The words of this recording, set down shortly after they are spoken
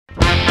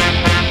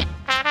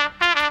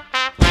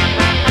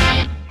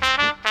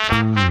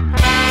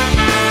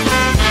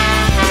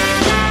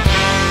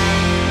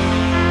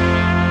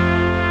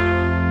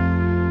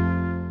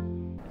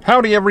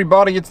Howdy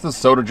everybody, it's the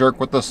Soda Jerk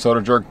with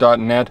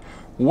thesodajerk.net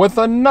with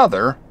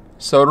another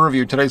soda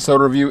review. Today's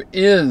soda review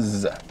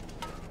is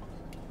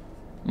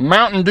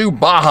Mountain Dew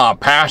Baja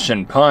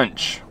Passion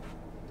Punch.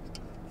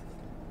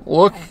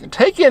 Look,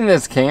 take in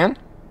this can.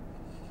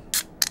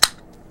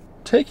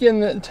 Take in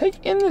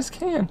this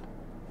can.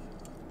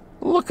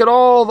 Look at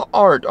all the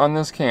art on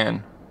this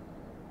can.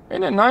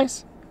 Ain't it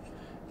nice?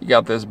 You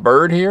got this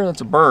bird here. That's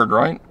a bird,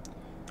 right?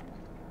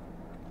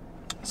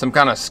 Some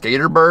kind of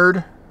skater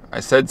bird. I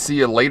said see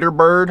you later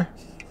bird.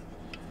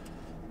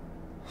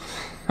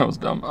 That was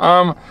dumb.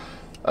 An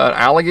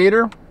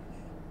alligator.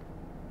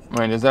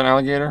 Wait, is that an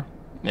alligator?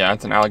 Yeah,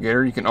 it's an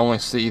alligator. You can only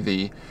see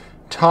the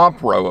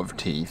top row of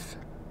teeth.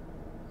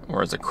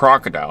 Whereas a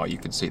crocodile, you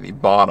can see the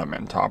bottom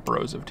and top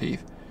rows of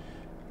teeth.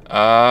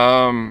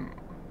 Some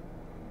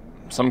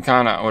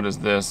kind of, what is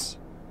this?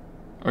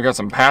 We got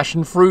some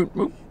passion fruit.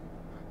 Oop.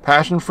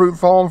 Passion fruit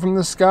falling from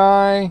the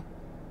sky.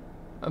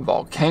 A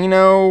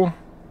volcano.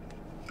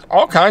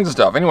 All kinds of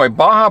stuff. Anyway,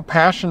 Baja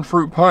Passion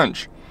Fruit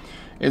Punch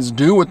is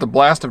due with the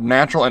blast of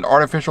natural and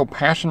artificial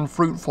passion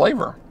fruit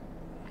flavor.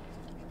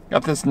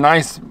 Got this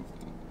nice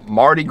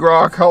Mardi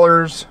Gras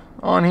colors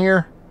on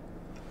here.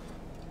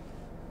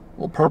 A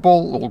little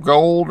purple, a little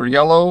gold or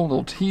yellow, a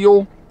little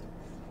teal.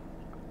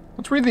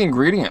 Let's read the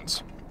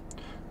ingredients.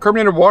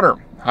 Carbonated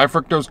water, high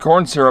fructose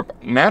corn syrup,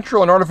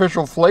 natural and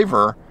artificial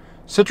flavor,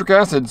 citric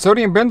acid,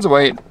 sodium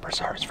benzoate,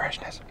 preserves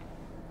freshness.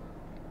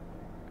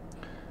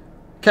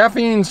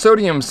 Caffeine,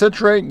 sodium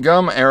citrate,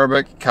 gum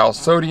arabic,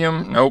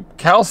 calcium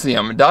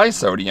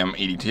disodium,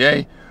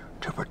 EDTA,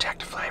 to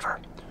protect flavor.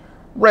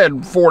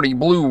 Red 40,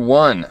 blue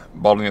 1,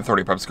 Baldwin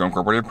Authority, PepsiCo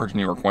Incorporated, purchased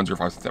New York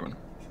 10567.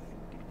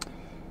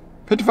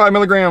 55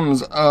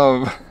 milligrams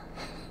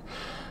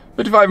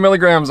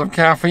of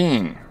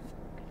caffeine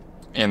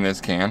in this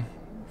can.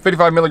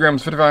 55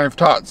 milligrams, 55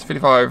 tots,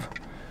 55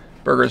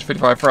 burgers,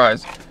 55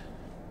 fries.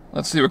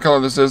 Let's see what color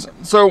this is.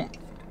 So,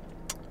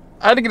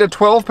 I had to get a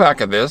 12-pack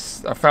of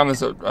this. I found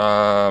this at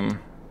Walmart,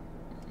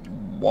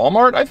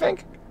 I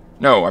think?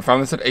 No, I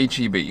found this at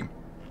H-E-B.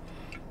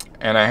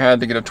 And I had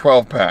to get a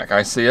 12-pack.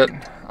 I see it,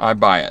 I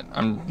buy it.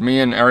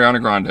 Me and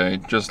Ariana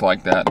Grande, just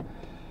like that.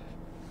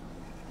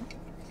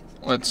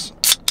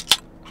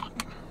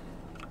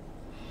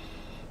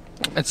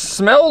 It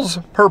smells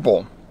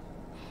purple.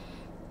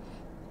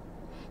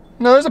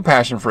 No, there's a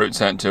passion fruit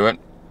scent to it.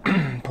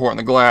 Pour it in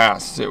the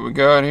glass. See what we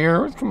got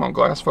here? Come on,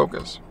 glass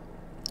focus.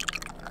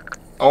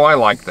 Oh, I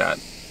like that.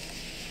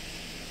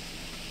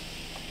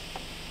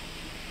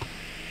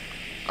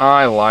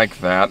 I like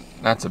that.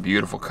 That's a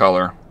beautiful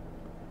color.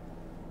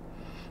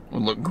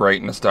 Would look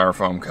great in a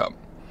styrofoam cup.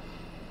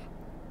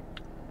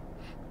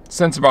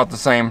 Scent's about the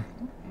same.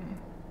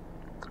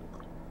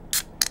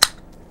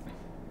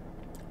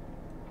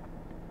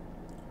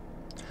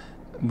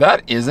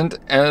 That isn't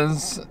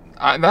as...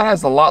 that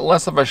has a lot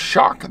less of a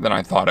shock than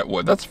I thought it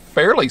would. That's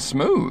fairly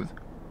smooth.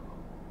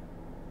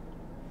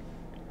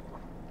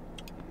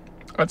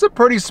 That's a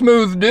pretty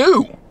smooth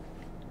dew.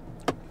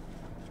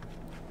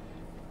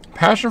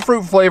 Passion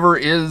fruit flavor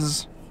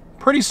is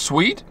pretty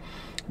sweet,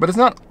 but it's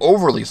not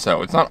overly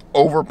so. It's not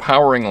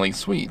overpoweringly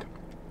sweet.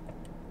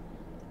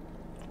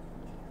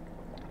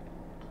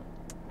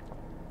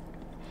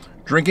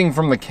 Drinking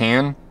from the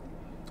can,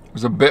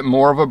 there's a bit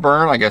more of a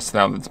burn. I guess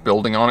now that's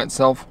building on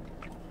itself.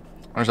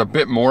 There's a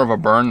bit more of a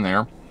burn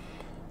there.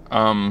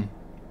 Kind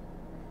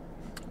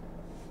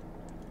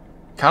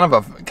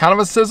of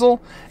a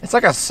sizzle. It's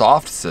like a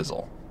soft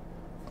sizzle,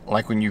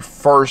 like when you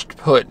first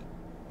put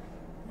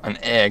an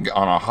egg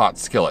on a hot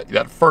skillet.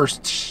 That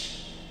first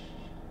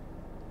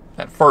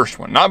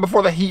one, not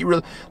before the heat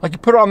really. Like you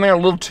put it on there a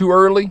little too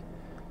early,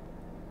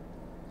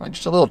 like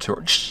just a little too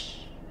early,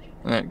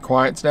 and then it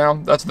quiets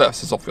down. That's what that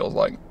sizzle feels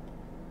like.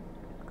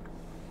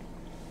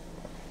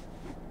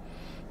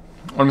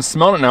 When I'm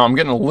smelling it now, I'm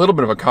getting a little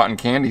bit of a cotton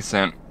candy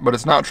scent, but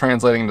it's not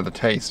translating into the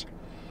taste.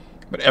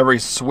 But every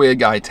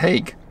swig I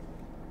take.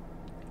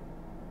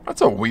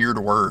 That's a weird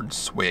word,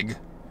 swig.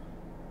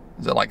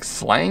 Is it like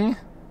slang?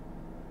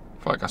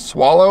 For like a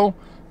swallow?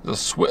 A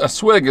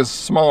swig is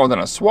smaller than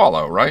a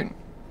swallow, right?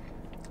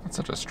 That's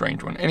such a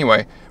strange one.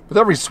 Anyway, with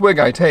every swig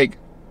I take,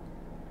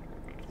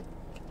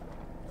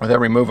 with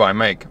every move I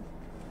make,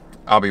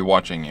 I'll be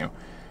watching you.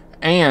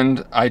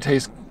 And I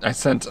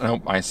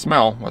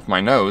smell with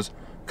my nose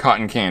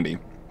cotton candy.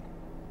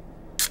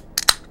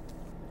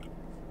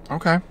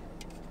 Okay.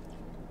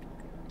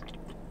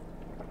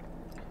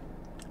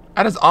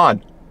 That is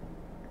odd.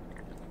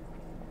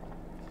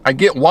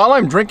 While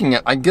I'm drinking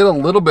it, I get a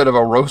little bit of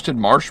a roasted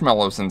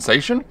marshmallow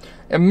sensation.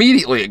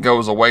 Immediately it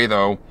goes away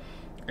though,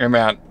 and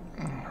that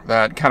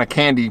kind of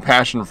candy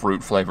passion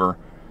fruit flavor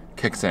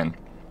kicks in.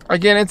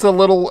 Again, it's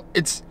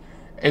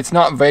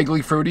not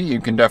vaguely fruity. You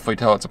can definitely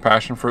tell it's a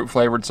passion fruit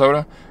flavored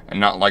soda, and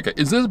not like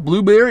is this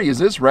blueberry? Is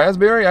this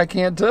raspberry? I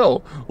can't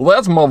tell. Well,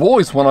 that's my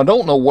voice when I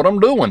don't know what I'm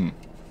doing.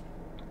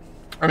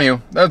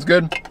 Anyway, that's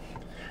good.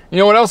 You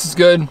know what else is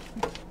good?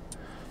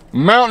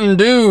 Mountain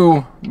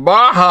Dew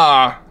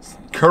Baja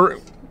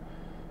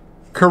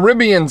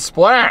Caribbean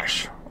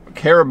Splash.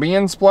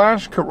 Caribbean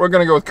Splash? We're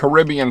going to go with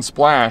Caribbean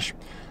Splash.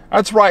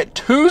 That's right,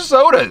 2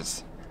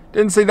 sodas.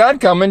 Didn't see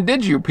that coming,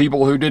 did you,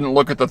 people who didn't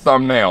look at the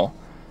thumbnail?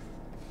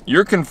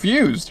 You're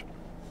confused.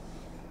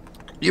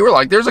 You were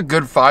like, there's a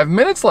good 5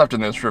 minutes left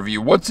in this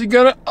review. What's he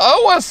gonna...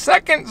 Oh, a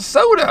second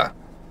soda.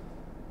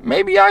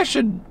 Maybe I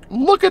should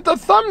look at the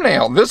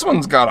thumbnail. This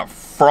one's got a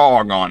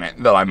frog on it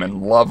that I'm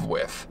in love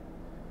with.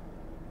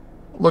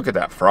 Look at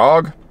that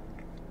frog.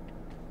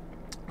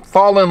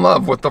 Fall in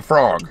love with the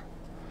frog.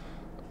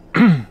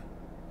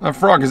 That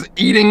frog is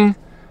eating...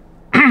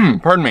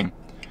 Pardon me.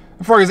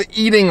 The frog is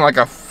eating like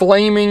a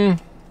flaming...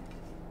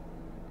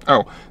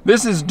 Oh,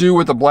 this is due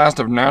with the blast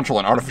of natural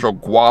and artificial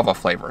guava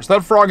flavors.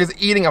 That frog is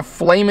eating a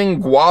flaming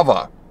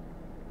guava.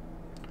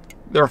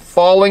 They're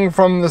falling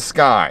from the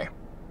sky.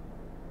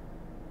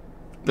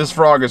 This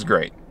frog is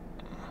great.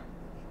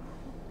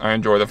 I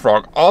enjoy the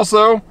frog.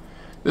 Also,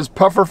 this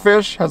puffer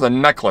fish has a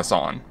necklace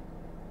on.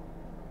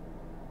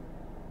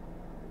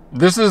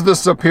 This is the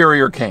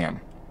superior can.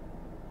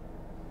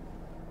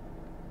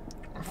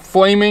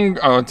 Flaming,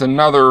 oh, it's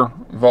another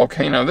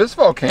volcano. This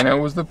volcano,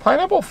 was the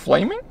pineapple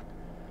flaming?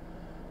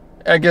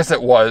 I guess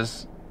it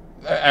was.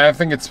 I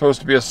think it's supposed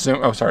to be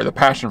the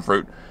passion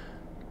fruit.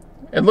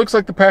 It looks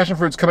like the passion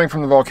fruit's coming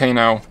from the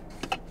volcano.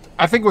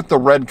 I think with the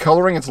red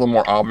coloring, it's a little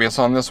more obvious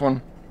on this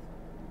one.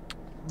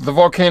 The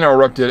volcano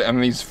erupted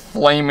and these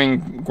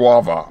flaming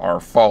guava are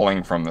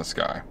falling from the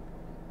sky.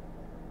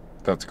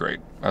 That's great.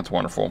 That's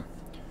wonderful.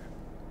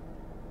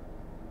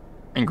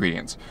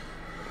 Ingredients.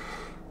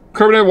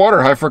 Carbonated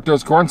water, high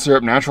fructose corn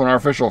syrup, natural and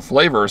artificial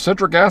flavor,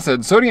 citric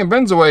acid, sodium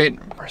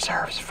benzoate,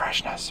 preserves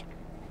freshness.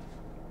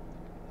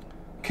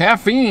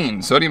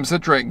 Caffeine, sodium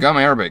citrate, gum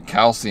arabic,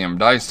 calcium,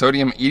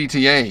 disodium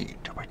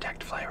EDTA to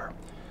protect flavor.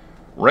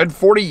 Red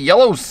 40,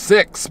 yellow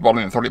 6,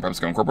 bottling in 35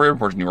 Scone Incorporated,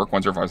 Port New York,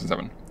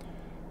 10577.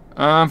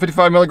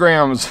 55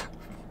 milligrams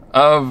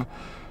of...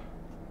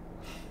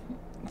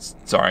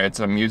 Sorry, it's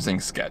an amusing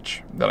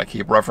sketch that I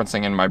keep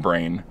referencing in my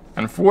brain,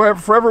 and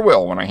forever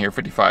will when I hear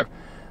 55.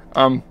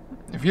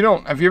 If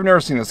you've never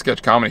seen the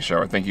sketch comedy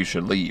show, I think you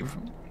should leave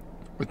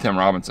with Tim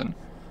Robinson,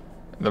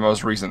 the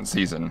most recent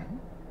season.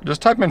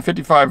 Just type in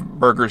 55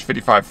 burgers,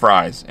 55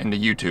 fries into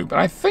YouTube,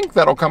 and I think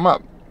that'll come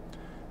up.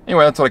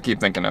 Anyway, that's what I keep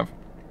thinking of.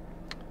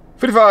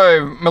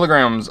 55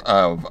 milligrams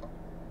of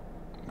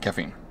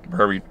caffeine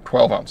for every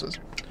 12 ounces.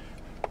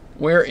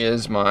 Where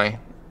is my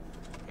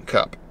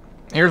cup?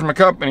 Here's my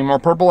cup. Any more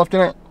purple left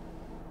in it?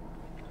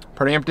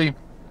 Pretty empty.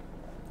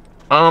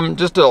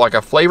 Just like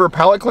a flavor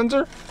palate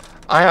cleanser.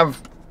 I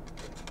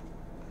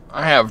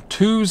have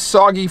 2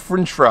 soggy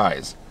French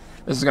fries.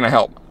 This is gonna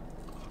help.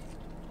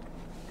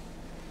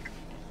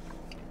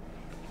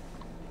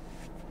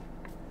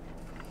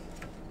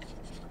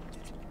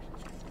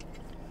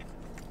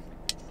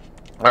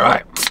 All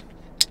right.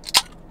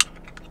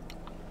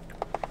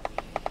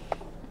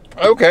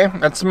 Okay,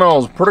 that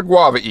smells pretty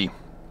guava-y.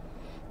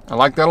 I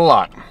like that a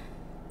lot.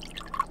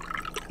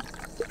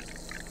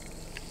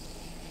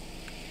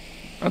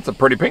 That's a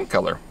pretty pink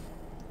color.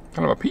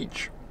 Kind of a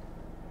peach.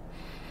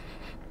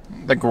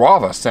 The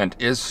guava scent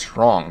is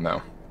strong,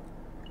 though.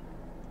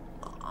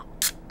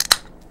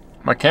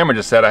 My camera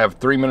just said I have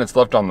 3 minutes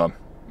left on the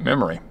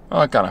memory. Oh,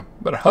 I kind of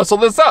better hustle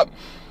this up.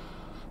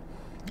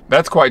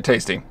 That's quite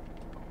tasty.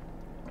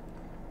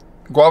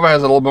 Guava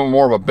has a little bit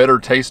more of a bitter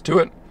taste to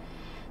it,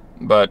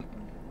 but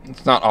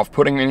it's not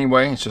off-putting in any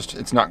way. It's just,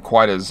 it's not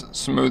quite as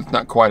smooth,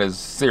 not quite as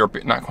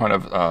syrupy, not quite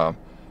of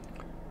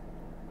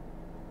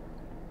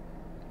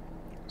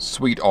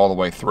sweet all the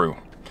way through.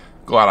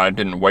 Glad I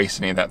didn't waste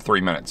any of that 3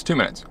 minutes. 2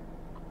 minutes.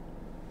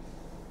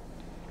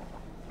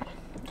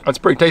 That's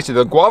pretty tasty.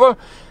 The guava,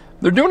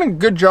 they're doing a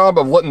good job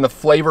of letting the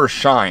flavor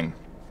shine.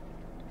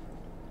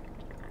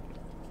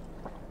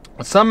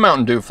 Some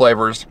Mountain Dew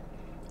flavors,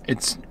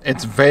 it's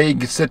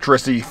vague,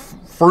 citrusy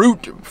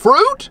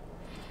fruit?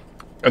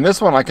 And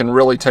this one, I can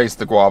really taste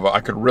the guava. I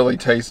could really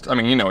taste, I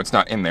mean, you know, it's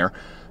not in there,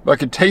 but I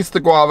could taste the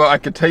guava. I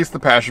could taste the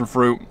passion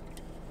fruit.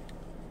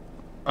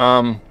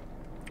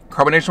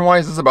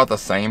 Carbonation-wise, this is about the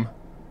same.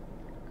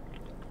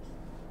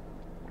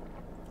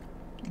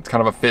 It's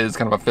kind of a fizz,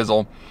 kind of a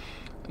fizzle.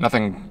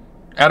 Nothing,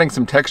 adding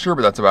some texture,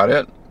 but that's about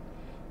it.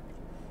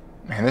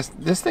 Man,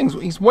 this thing's,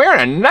 he's wearing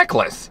a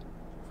necklace.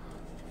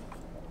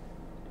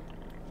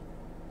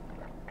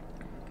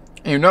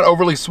 And not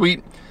overly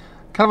sweet.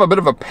 Kind of a bit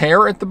of a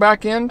pear at the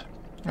back end.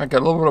 I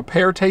got a little bit of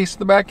pear taste at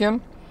the back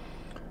end,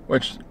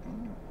 which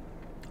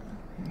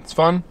it's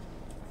fun.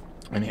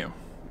 Anywho,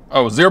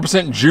 oh,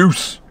 0%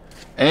 juice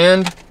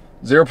and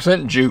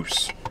 0%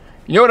 juice.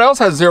 You know what else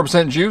has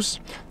 0% juice?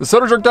 The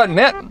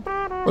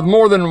SodaJerk.net with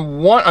more than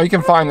one. Oh, you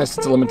can find this.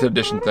 It's a limited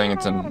edition thing.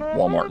 It's in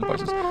Walmart and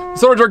places.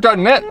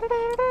 SodaJerk.net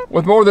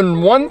with more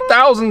than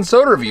 1,000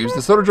 soda reviews.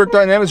 The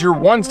SodaJerk.net is your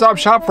one-stop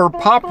shop for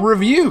pop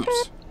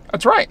reviews.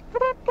 That's right.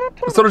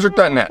 The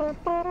SodaJerk.net.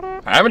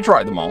 I haven't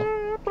tried them all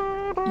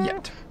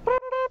yet.